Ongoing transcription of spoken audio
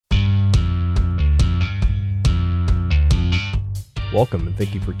Welcome and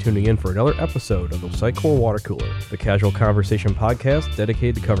thank you for tuning in for another episode of the Sitecore Water Cooler, the casual conversation podcast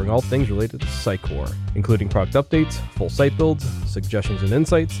dedicated to covering all things related to Sitecore, including product updates, full site builds, suggestions and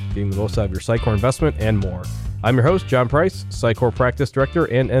insights, getting the most out of your Sitecore investment, and more. I'm your host, John Price, Sitecore Practice Director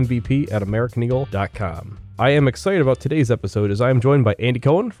and MVP at AmericanEagle.com. I am excited about today's episode as I am joined by Andy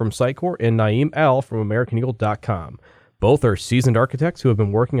Cohen from Sitecore and Naeem Al from AmericanEagle.com. Both are seasoned architects who have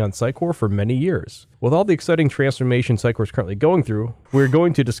been working on Sitecore for many years. With all the exciting transformation Sitecore is currently going through, we're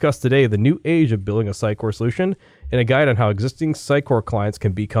going to discuss today the new age of building a Sitecore solution and a guide on how existing Sitecore clients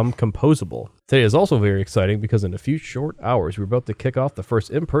can become composable. Today is also very exciting because in a few short hours, we're about to kick off the first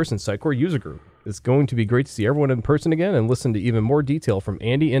in-person Sitecore user group. It's going to be great to see everyone in person again and listen to even more detail from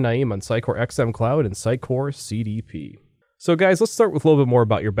Andy and Naeem on Sitecore XM Cloud and Sitecore CDP. So guys, let's start with a little bit more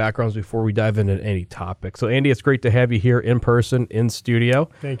about your backgrounds before we dive into any topic. So Andy, it's great to have you here in person, in studio.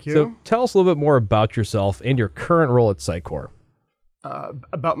 Thank you. So tell us a little bit more about yourself and your current role at Sitecore.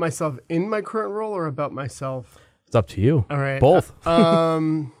 About myself in my current role or about myself? It's up to you. All right. Both.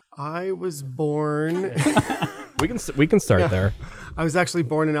 I was born... We can start there. I was actually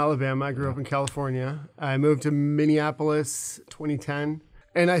born in Alabama. I grew up in California. I moved to Minneapolis 2010.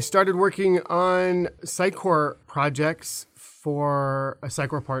 And I started working on Sitecore projects for a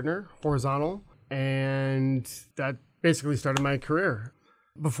Sitecore partner, Horizontal, and that basically started my career.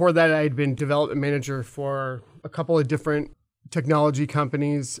 Before that, I had been development manager for a couple of different technology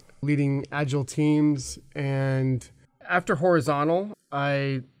companies, leading agile teams. And after Horizontal,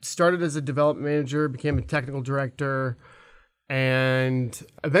 I started as a development manager, became a technical director, and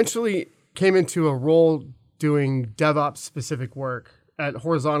eventually came into a role doing DevOps specific work. At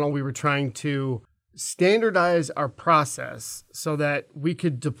Horizontal, we were trying to standardize our process so that we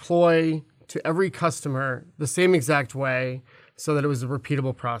could deploy to every customer the same exact way so that it was a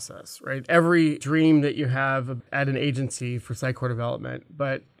repeatable process, right? Every dream that you have at an agency for Sitecore development,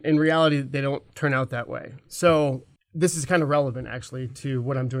 but in reality, they don't turn out that way. So this is kind of relevant, actually, to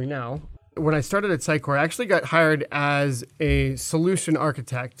what I'm doing now. When I started at Sitecore, I actually got hired as a solution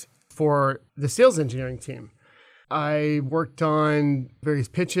architect for the sales engineering team. I worked on various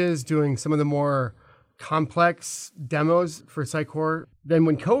pitches, doing some of the more complex demos for Sitecore. Then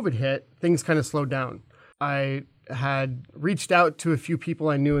when COVID hit, things kind of slowed down. I had reached out to a few people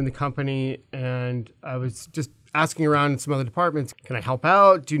I knew in the company, and I was just asking around in some other departments, can I help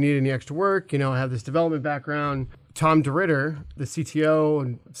out? Do you need any extra work? You know, I have this development background. Tom DeRitter, the CTO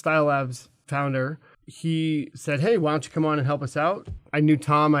and Style Labs founder, he said, hey, why don't you come on and help us out? I knew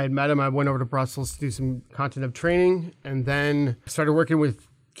Tom. I had met him. I went over to Brussels to do some content of training and then started working with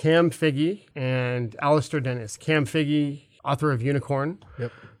Cam Figge and Alistair Dennis. Cam Figge, author of Unicorn.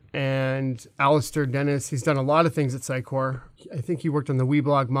 Yep. And Alistair Dennis, he's done a lot of things at Sitecore. I think he worked on the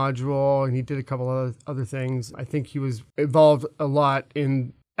WeBlog module and he did a couple of other things. I think he was involved a lot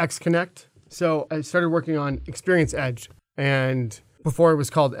in XConnect. So I started working on Experience Edge. And before it was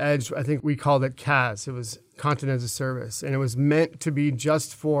called Edge, I think we called it CAS. It was Content as a Service. And it was meant to be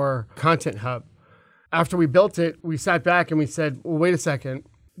just for Content Hub. After we built it, we sat back and we said, well, wait a second.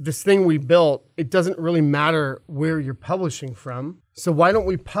 This thing we built, it doesn't really matter where you're publishing from. So why don't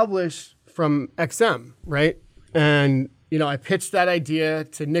we publish from XM, right? And, you know, I pitched that idea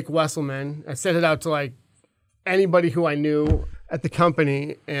to Nick Wesselman. I sent it out to like anybody who I knew at the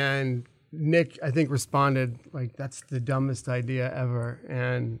company, and Nick, I think, responded like, that's the dumbest idea ever.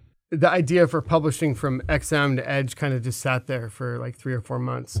 And the idea for publishing from XM to Edge kind of just sat there for like 3 or 4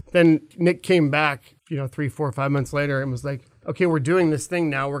 months. Then Nick came back, 3, 4, 5 months later and was like, okay, we're doing this thing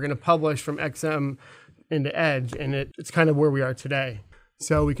now. We're going to publish from XM into Edge. And it's kind of where we are today.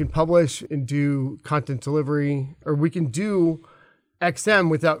 So we can publish and do content delivery, or we can do XM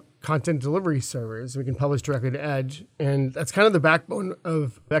without content delivery servers. We can publish directly to Edge. And that's kind of the backbone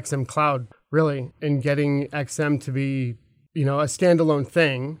of XM Cloud, really, and getting XM to be, a standalone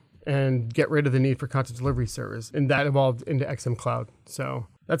thing and get rid of the need for content delivery servers. And that evolved into XM Cloud. So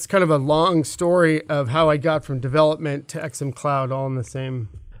that's kind of a long story of how I got from development to XM Cloud all in the same...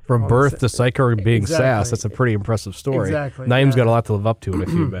 From birth to Sitecore being SaaS, that's a pretty impressive story. Exactly. Naeem's got a lot to live up to in a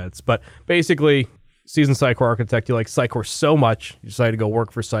few minutes. But basically, seasoned Sitecore architect, you like Sitecore so much, you decided to go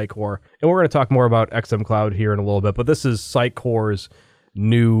work for Sitecore. And we're going to talk more about XM Cloud here in a little bit. But this is Sitecore's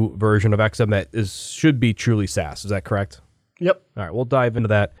new version of XM that should be truly SaaS. Is that correct? Yep. All right, we'll dive into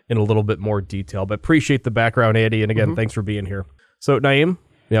that in a little bit more detail. But appreciate the background, Andy. And again, thanks for being here. So, Naeem,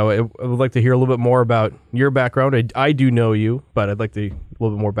 I would like to hear a little bit more about your background. I do know you, but I'd like a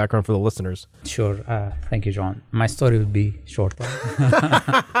little bit more background for the listeners. Sure. Thank you, John. My story will be shorter.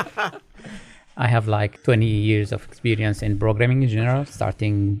 I have like 20 years of experience in programming in general,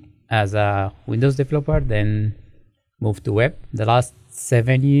 starting as a Windows developer, then moved to web. The last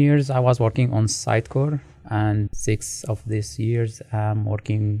 7 years, I was working on Sitecore, and 6 of these years, I'm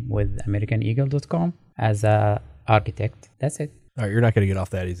working with AmericanEagle.com as a architect. That's it. All right, you're not going to get off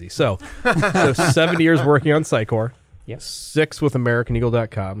that easy. So 7 years working on Sitecore. Yep. 6 with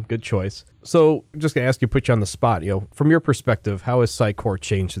AmericanEagle.com. Good choice. So just going to ask you, put you on the spot, from your perspective, how has Sitecore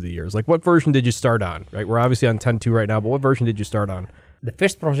changed through the years? Like, what version did you start on, right? We're obviously on 10.2 right now, but what version did you start on? The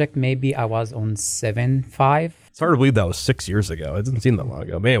first project, maybe I was on 7.5. It's hard to believe that was 6 years ago. It doesn't seem that long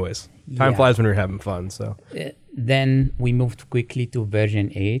ago. But anyways, time flies when you're having fun. So Then we moved quickly to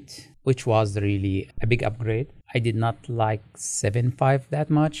version 8, which was really a big upgrade. I did not like 7.5 that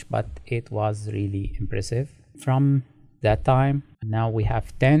much, but it was really impressive. From that time, now we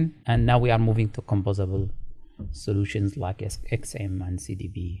have 10, and now we are moving to composable solutions like XM and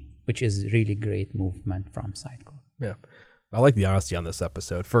CDB, which is really great movement from Sitecore. yeah. I like the honesty on this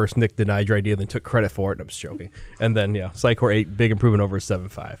episode. First, Nick denied your idea, then took credit for it. I'm just joking. And then, Sitecore 8, big improvement over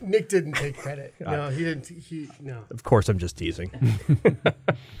 7.5. Nick didn't take credit. No, he didn't. No. Of course, I'm just teasing.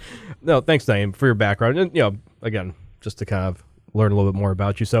 No, thanks, Naeem, for your background. And, again, just to kind of learn a little bit more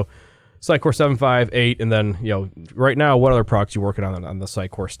about you. So, Sitecore 7.5, 8, and then, right now, what other products are you working on the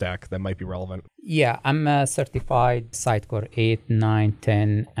Sitecore stack that might be relevant? Yeah, I'm a certified Sitecore 8, 9,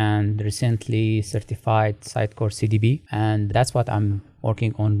 10, and recently certified Sitecore CDB. And that's what I'm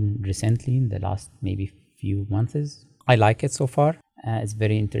working on recently in the last maybe few months. I like it so far. It's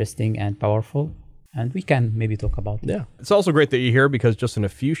very interesting and powerful. And we can maybe talk about it. Yeah. It's also great that you're here because just in a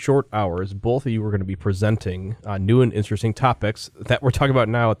few short hours, both of you are going to be presenting new and interesting topics that we're talking about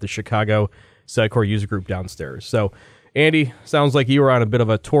now at the Chicago Sitecore user group downstairs. So, Andy, sounds like you were on a bit of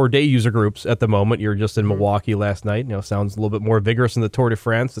a Tour de user groups at the moment. You're just in Milwaukee last night. Sounds a little bit more vigorous than the Tour de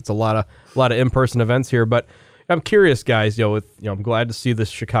France. It's a lot of in-person events here. But I'm curious, guys, I'm glad to see this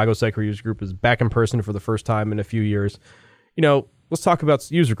Chicago Sitecore user group is back in person for the first time in a few years. Let's talk about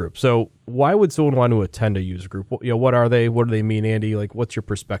user groups. So why would someone want to attend a user group? What are they? What do they mean, Andy? Like, what's your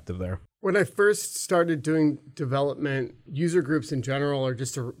perspective there? When I first started doing development, user groups in general are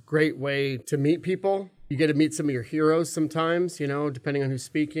just a great way to meet people. You get to meet some of your heroes sometimes, depending on who's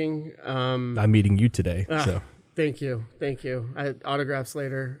speaking. I'm meeting you today. So Thank you. I had autographs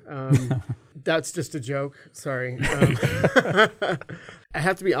later. That's just a joke. Sorry. I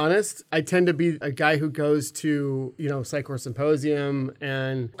have to be honest. I tend to be a guy who goes to, Sitecore Symposium,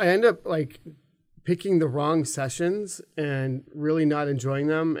 and I end up picking the wrong sessions and really not enjoying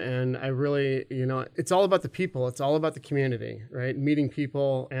them. And I really, it's all about the people. It's all about the community, right? Meeting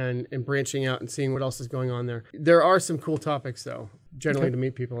people and branching out and seeing what else is going on there. There are some cool topics, though, generally to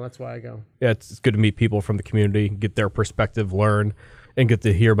meet people. That's why I go. Yeah, it's good to meet people from the community, get their perspective, learn, and get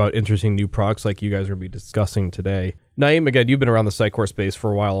to hear about interesting new products like you guys are going to be discussing today. Naeem, again, you've been around the Sitecore space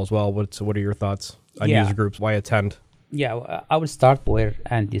for a while as well. What are your thoughts on user groups? Why attend? Yeah, I will start where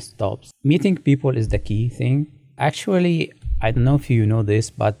Andy stops. Meeting people is the key thing. Actually, I don't know if you know this,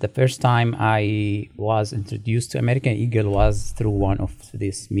 but the first time I was introduced to American Eagle was through one of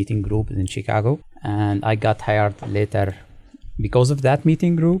these meeting groups in Chicago. And I got hired later because of that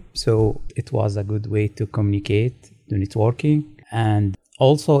meeting group. So it was a good way to communicate, to networking. And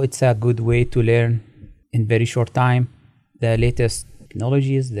also it's a good way to learn in very short time the latest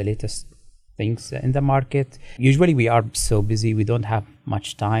technologies, the latest things in the market. Usually we are so busy, we don't have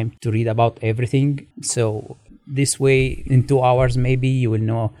much time to read about everything. So this way, in 2 hours, maybe you will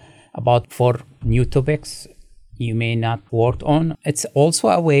know about 4 new topics you may not work on. It's also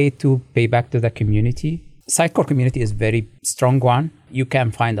a way to pay back to the community. Sitecore community is very strong one. You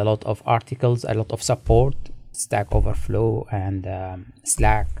can find a lot of articles, a lot of support, Stack Overflow and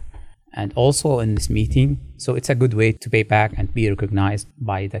Slack, and also in this meeting. So it's a good way to pay back and be recognized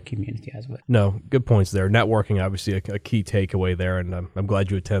by the community as well. No, good points there. Networking, obviously, a key takeaway there. And I'm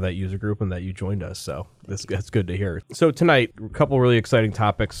glad you attended that user group and that you joined us. So that's good to hear. So tonight, a couple really exciting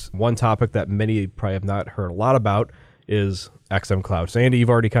topics. One topic that many probably have not heard a lot about is XM Cloud. So Andy, you've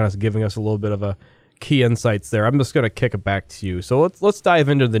already kind of given us a little bit of a key insights there. I'm just going to kick it back to you. So let's dive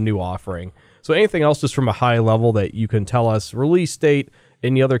into the new offering. So anything else just from a high level that you can tell us, release date,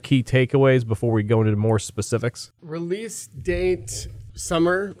 any other key takeaways before we go into more specifics? Release date,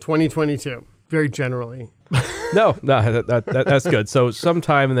 summer 2022, very generally. No, that's good. So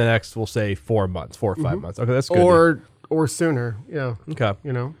sometime in the next, we'll say 4 months, 4 or 5 months. Okay, that's good. Or sooner, yeah. Okay.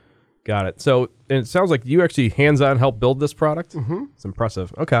 Got it. So it sounds like you actually hands-on helped build this product. Mm-hmm. It's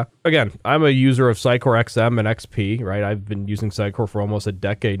impressive. Okay. Again, I'm a user of Sitecore XM and XP, right? I've been using Sitecore for almost a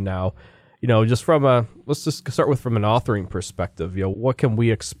decade now. Just let's just start from an authoring perspective. What can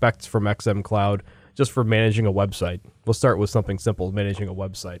we expect from XM Cloud just for managing a website? We'll start with something simple, managing a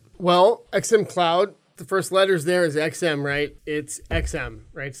website. Well, XM Cloud, The first letters there is XM, right? It's XM,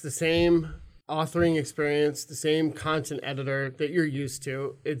 right? It's the same authoring experience, the same content editor that you're used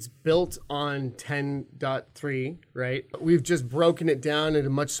to. It's built on 10.3, right? We've just broken it down into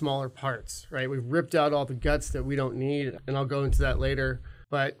much smaller parts, right? We've ripped out all the guts that we don't need, and I'll go into that later.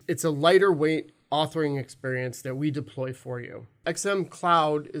 But it's a lighter weight authoring experience that we deploy for you. XM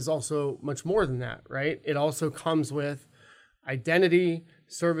Cloud is also much more than that, right? It also comes with identity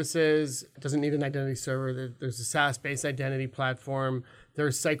services. It doesn't need an identity server. There's a SaaS-based identity platform.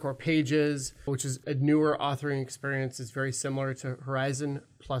 There's Sitecore Pages, which is a newer authoring experience. It's very similar to Horizon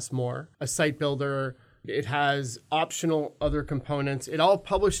plus more. A site builder. It has optional other components. It all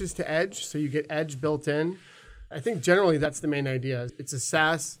publishes to Edge, so you get Edge built in. I think generally that's the main idea. It's a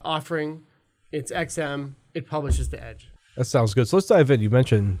SaaS offering. It's XM. It publishes to Edge. That sounds good. So let's dive in. You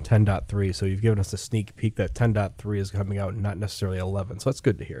mentioned 10.3, so you've given us a sneak peek that 10.3 is coming out, not necessarily 11. So that's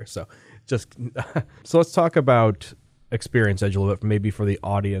good to hear. So let's talk about Experience Edge a little bit, maybe for the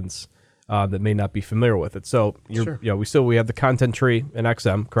audience that may not be familiar with it. So Sure. We have the content tree in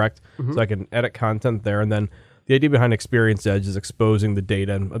XM, correct? Mm-hmm. So I can edit content there, and then the idea behind Experience Edge is exposing the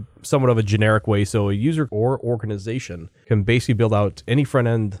data in somewhat of a generic way, so a user or organization can basically build out any front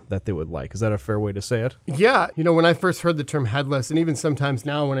end that they would like. Is that a fair way to say it? Yeah. When I first heard the term headless, and even sometimes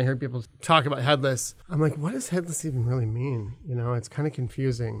now when I hear people talk about headless, I'm like, what does headless even really mean? It's kind of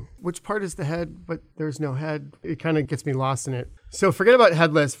confusing. Which part is the head, but there's no head? It kind of gets me lost in it. So forget about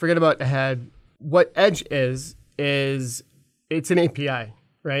headless, forget about the head. What Edge is it's an API,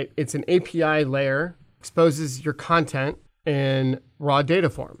 right? It's an API layer, exposes your content in raw data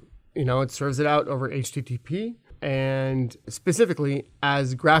form. It serves it out over HTTP and specifically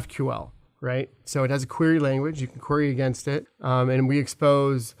as GraphQL, right? So it has a query language. You can query against it. And we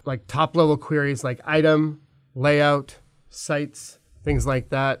expose like top level queries like item, layout, sites, things like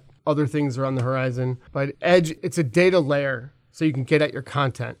that. Other things are on the horizon. But Edge, it's a data layer so you can get at your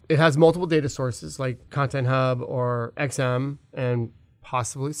content. It has multiple data sources like Content Hub or XM and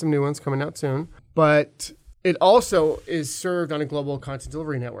possibly some new ones coming out soon. But it also is served on a global content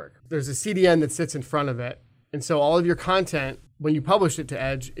delivery network. There's a CDN that sits in front of it. And so all of your content, when you publish it to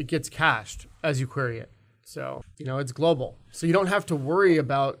Edge, it gets cached as you query it. So, it's global. So you don't have to worry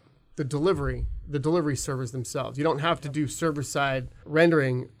about the delivery servers themselves. You don't have to do server-side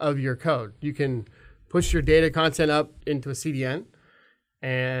rendering of your code. You can push your data content up into a CDN,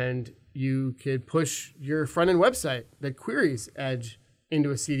 and you could push your front-end website that queries Edge into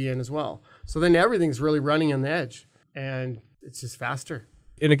a CDN as well. So then everything's really running on the Edge, and it's just faster.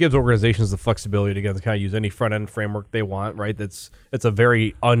 And it gives organizations the flexibility to kind of use any front-end framework they want, right? It's a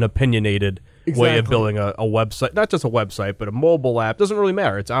very unopinionated way of building a website, not just a website, but a mobile app. Doesn't really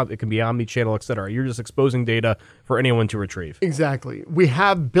matter. It can be omni-channel, et cetera. You're just exposing data for anyone to retrieve. Exactly. We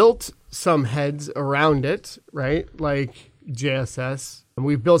have built some heads around it, right? Like JSS. And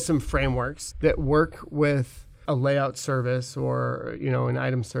we've built some frameworks that work with a layout service or, an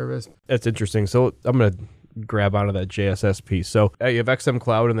item service. That's interesting. So I'm going to grab onto that JSS piece. So you have XM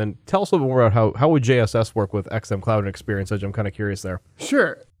Cloud, and then tell us a little bit more about how would JSS work with XM Cloud and Experience Edge? I'm kind of curious there.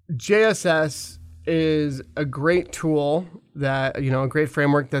 Sure. JSS is a great tool that, a great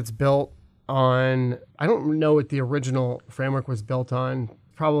framework that's built on, I don't know what the original framework was built on.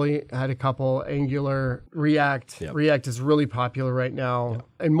 Probably had a couple, Angular, React. Yep. React is really popular right now. Yep.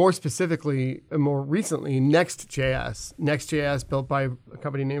 And more specifically, and more recently, Next.js. Next.js built by a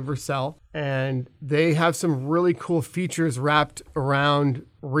company named Vercel. And they have some really cool features wrapped around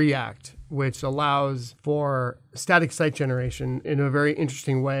React, which allows for static site generation in a very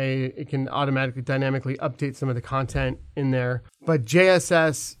interesting way. It can automatically, dynamically update some of the content in there. But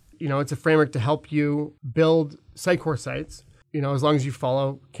JSS, it's a framework to help you build Sitecore sites. As long as you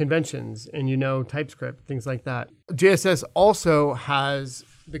follow conventions and TypeScript, things like that. JSS also has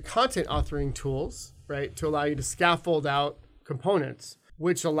the content authoring tools, right, to allow you to scaffold out components,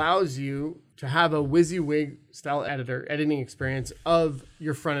 which allows you to have a WYSIWYG style editing experience of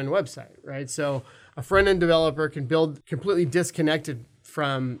your front-end website, right? So a front-end developer can build completely disconnected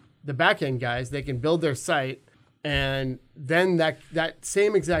from the back-end guys. They can build their site, and then that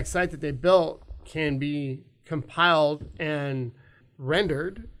same exact site that they built can be compiled and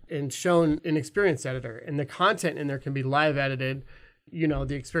rendered and shown in Experience Editor. And the content in there can be live edited.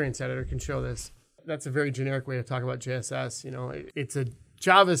 The Experience Editor can show this. That's a very generic way to talk about JSS. It's a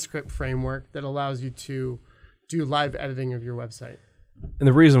JavaScript framework that allows you to do live editing of your website. And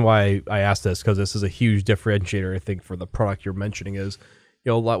the reason why I asked this, because this is a huge differentiator, I think, for the product you're mentioning is,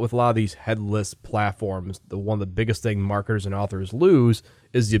 with a lot of these headless platforms, one of the biggest thing marketers and authors lose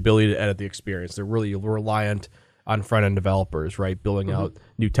is the ability to edit the experience. They're really reliant on front-end developers, right? Building out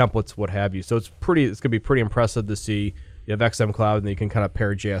new templates, what have you. So it's going to be pretty impressive to see you have XM Cloud and you can kind of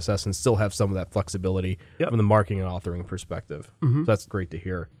pair JSS and still have some of that flexibility from the marketing and authoring perspective. So that's great to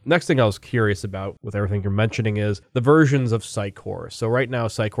hear. Next thing I was curious about with everything you're mentioning is the versions of Sitecore. So right now,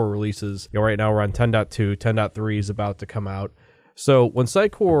 Sitecore releases, right now we're on 10.2, 10.3 is about to come out. So when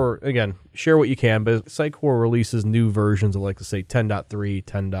Sitecore, again, share what you can, but Sitecore releases new versions of, like, to say 10.3,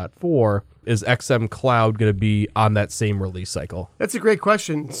 10.4, is XM Cloud going to be on that same release cycle? That's a great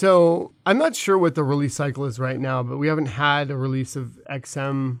question. So I'm not sure what the release cycle is right now, but we haven't had a release of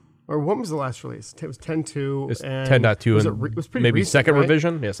XM. Or when was the last release? It was 10.2. It's 10.2 and it was pretty maybe recent, second right?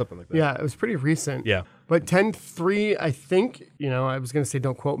 revision? Yeah, something like that. Yeah, it was pretty recent. Yeah. But 10.3, I think, I was going to say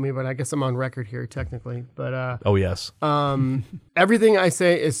don't quote me, but I guess I'm on record here technically. But Oh, yes. everything I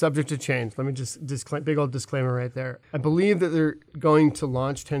say is subject to change. Let me just big old disclaimer right there. I believe that they're going to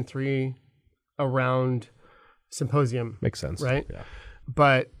launch 10.3 around Symposium. Makes sense. Right? Yeah.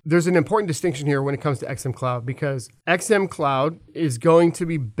 But there's an important distinction here when it comes to XM Cloud, because XM Cloud is going to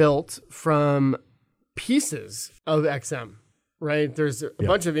be built from pieces of XM, right? There's a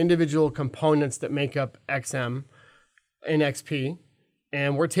bunch of individual components that make up XM and XP,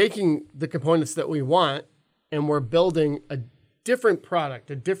 and we're taking the components that we want and we're building a different product,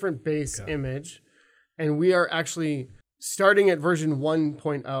 a different base image, and we are actually starting at version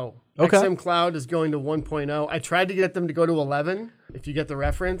 1.0. Okay. XM Cloud is going to 1.0. I tried to get them to go to 11. If you get the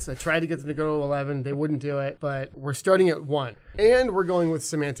reference, I tried to get them to go to 11. They wouldn't do it, but we're starting at 1. And we're going with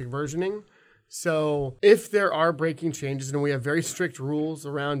semantic versioning. So if there are breaking changes, and we have very strict rules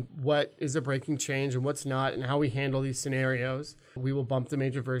around what is a breaking change and what's not and how we handle these scenarios, we will bump the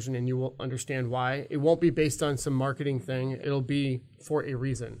major version and you will understand why. It won't be based on some marketing thing. It'll be for a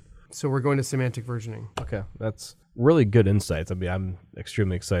reason. So we're going to semantic versioning. Okay, that's really good insights. I mean, I'm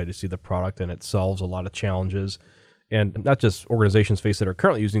extremely excited to see the product, and it solves a lot of challenges. And not just organizations face that are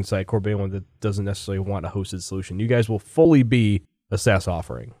currently using Sitecore, but anyone that doesn't necessarily want a hosted solution. You guys will fully be a SaaS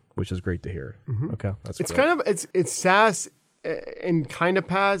offering, which is great to hear. Okay, that's It's great. kind of it's SaaS and kind of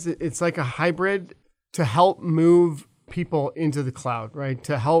PaaS. It's like a hybrid to help move people into the cloud, right?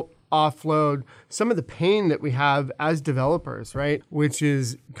 To help offload some of the pain that we have as developers, right? Which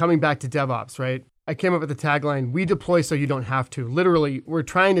is coming back to DevOps, right? I came up with the tagline, we deploy so you don't have to. Literally, we're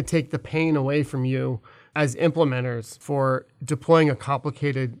trying to take the pain away from you as implementers for deploying a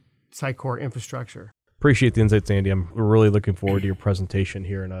complicated Sitecore infrastructure. Appreciate the insights, Andy. I'm really looking forward to your presentation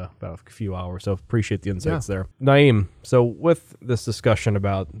here in about a few hours. So appreciate the insights there. Naeem, so with this discussion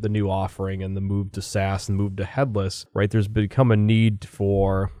about the new offering and the move to SaaS and move to headless, right, there's become a need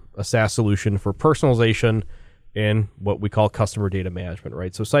for a SaaS solution for personalization in what we call customer data management,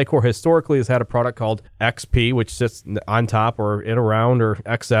 right? So Sitecore historically has had a product called XP, which sits on top or in around, or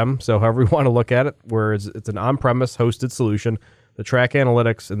XM, so however you want to look at it, whereas it's an on-premise hosted solution to track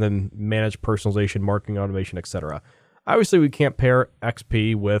analytics and then manage personalization, marketing automation, etc. Obviously, we can't pair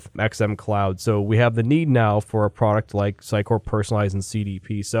XP with XM Cloud, so we have the need now for a product like Sitecore Personalize and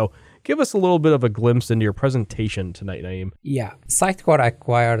CDP. So give us a little bit of a glimpse into your presentation tonight, Naeem. Yeah, Sitecore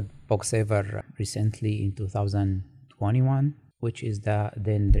acquired Boxever recently in 2021, which is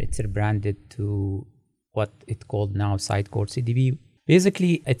then it's rebranded to what it called now Sitecore CDP.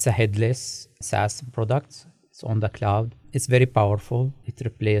 Basically, it's a headless SaaS product. It's on the cloud. It's very powerful. It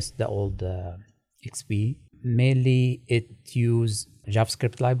replaced the old XP. Mainly, it uses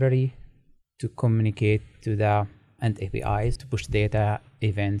JavaScript library to communicate to the and APIs to push data,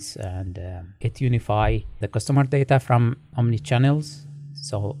 events, and it unify the customer data from omni-channels.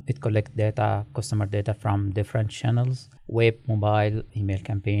 So it collects customer data from different channels, web, mobile, email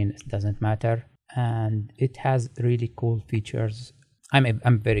campaign, it doesn't matter. And it has really cool features.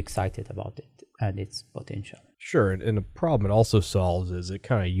 I'm very excited about it and its potential. Sure, and the problem it also solves is it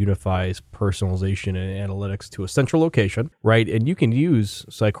kind of unifies personalization and analytics to a central location, right? And you can use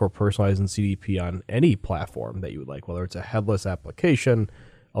Sitecore Personalize and CDP on any platform that you would like, whether it's a headless application,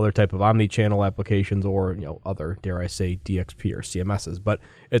 other type of omni-channel applications, or other, dare I say, DXP or CMSs. But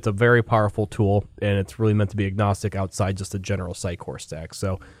it's a very powerful tool, and it's really meant to be agnostic outside just the general Sitecore stack.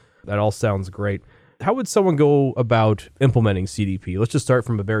 So that all sounds great. How would someone go about implementing CDP? Let's just start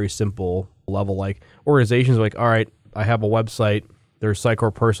from a very simple level. Like organizations are like, all right, I have a website, there's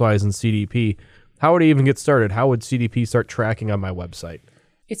Sitecore Personalize and CDP. How would I even get started? How would CDP start tracking on my website?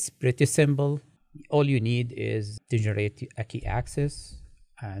 It's pretty simple. All you need is to generate a key access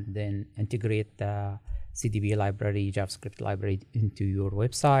and then integrate the CDP library, JavaScript library into your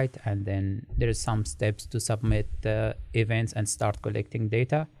website. And then there is some steps to submit the events and start collecting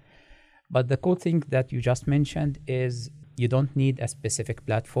data. But the cool thing that you just mentioned is you don't need a specific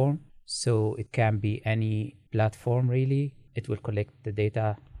platform. So it can be any platform really. It will collect the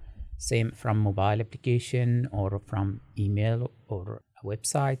data, same from mobile application or from email or a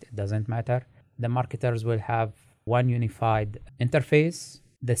website, it doesn't matter. The marketers will have one unified interface.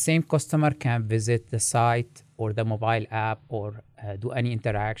 The same customer can visit the site or the mobile app or do any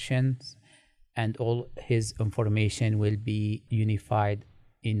interactions, and all his information will be unified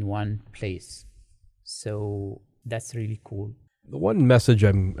in one place. So that's really cool. The one message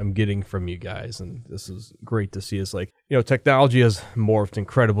I'm getting from you guys, and this is great to see, is like, technology has morphed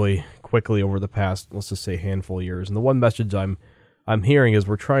incredibly quickly over the past, let's just say, handful of years. And the one message I'm hearing is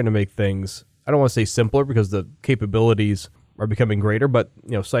we're trying to make things, I don't want to say simpler because the capabilities are becoming greater, but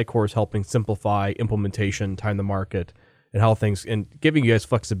Sitecore is helping simplify implementation, time to market, and how things, and giving you guys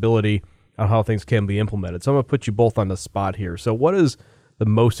flexibility on how things can be implemented. So I'm going to put you both on the spot here. So what is the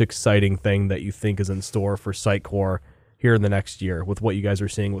most exciting thing that you think is in store for Sitecore here in the next year with what you guys are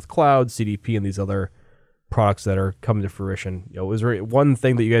seeing with cloud, CDP, and these other products that are coming to fruition? Is there one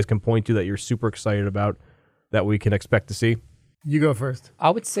thing that you guys can point to that you're super excited about that we can expect to see? You go first.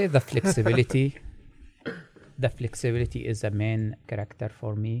 I would say the flexibility. The flexibility is a main character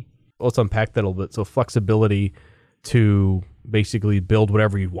for me. Let's unpack that a little bit. So flexibility to basically build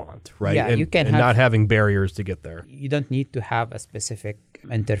whatever you want, right? Yeah, you can and not having barriers to get there. You don't need to have a specific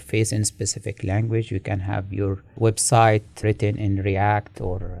interface in specific language. You can have your website written in React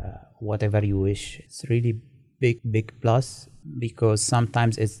or whatever you wish. It's really big plus, because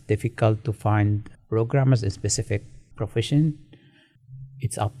sometimes it's difficult to find programmers in specific profession.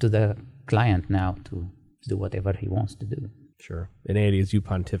 It's up to the client now to do whatever he wants to do. Sure. And Andy, as you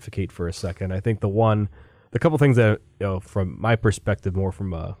pontificate for a second, I think the couple things that, from my perspective, more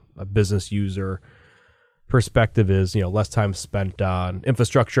from a business user perspective, is, less time spent on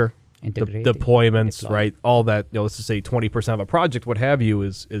infrastructure, deployments, right? All that, let's just say 20% of a project, what have you,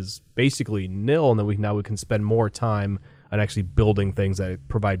 is basically nil. And then now we can spend more time on actually building things that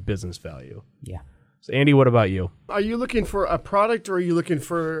provide business value. Yeah. So Andy, what about you? Are you looking for a product, or are you looking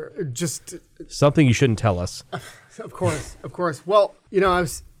for just something you shouldn't tell us? Of course. Well, I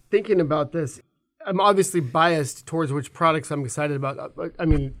was thinking about this. I'm obviously biased towards which products I'm excited about. I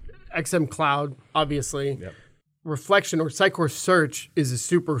mean, XM Cloud, obviously. Yep. Reflection or Sitecore Search is a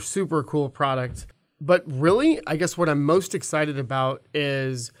super, super cool product. But really, I guess what I'm most excited about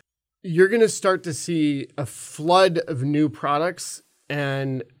is you're going to start to see a flood of new products,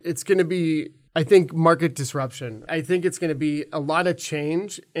 and it's going to be, I think, market disruption. I think it's going to be a lot of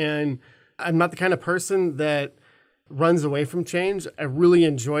change, and I'm not the kind of person that runs away from change. I really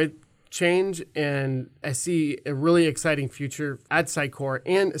enjoy change, and I see a really exciting future at Sitecore,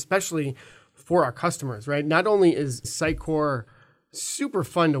 and especially for our customers, right? Not only is Sitecore super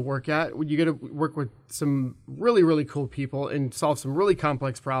fun to work at, you get to work with some really, really cool people and solve some really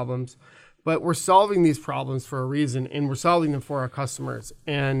complex problems, but we're solving these problems for a reason, and we're solving them for our customers.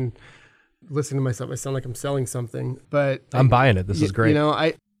 And listen to myself, I sound like I'm selling something, but I'm buying it. This is great.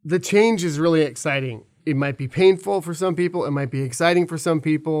 The change is really exciting. It might be painful for some people. It might be exciting for some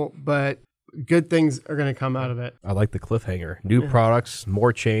people, but good things are going to come out of it. I like the cliffhanger. New products,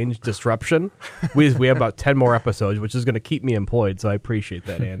 more change, disruption. We have about 10 more episodes, which is going to keep me employed, so I appreciate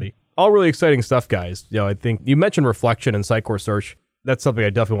that, Andy. All really exciting stuff, guys. I think you mentioned Reflection and Sitecore Search. That's something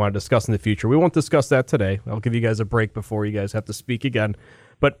I definitely want to discuss in the future. We won't discuss that today. I'll give you guys a break before you guys have to speak again.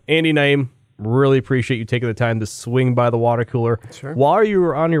 But Andy, Naeem, really appreciate you taking the time to swing by the water cooler while you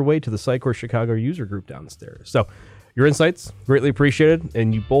were on your way to the Sitecore Chicago user group downstairs. So your insights, greatly appreciated,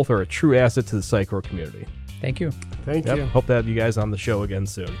 and you both are a true asset to the Sitecore community. Thank you. Thank you. Hope to have you guys on the show again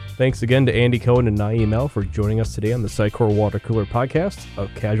soon. Thanks again to Andy Cohen and Naeem El for joining us today on the Sitecore Water Cooler Podcast, a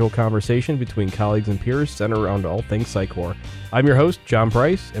casual conversation between colleagues and peers centered around all things Sitecore. I'm your host, John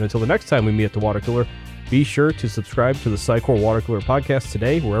Price, and until the next time we meet at the water cooler, be sure to subscribe to the Sitecore Water Cooler Podcast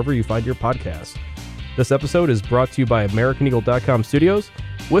today, wherever you find your podcasts. This episode is brought to you by AmericanEagle.com Studios,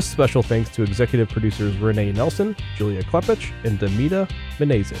 with special thanks to executive producers Renee Nelson, Julia Klepich, and Demita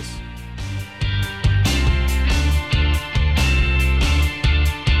Menezes.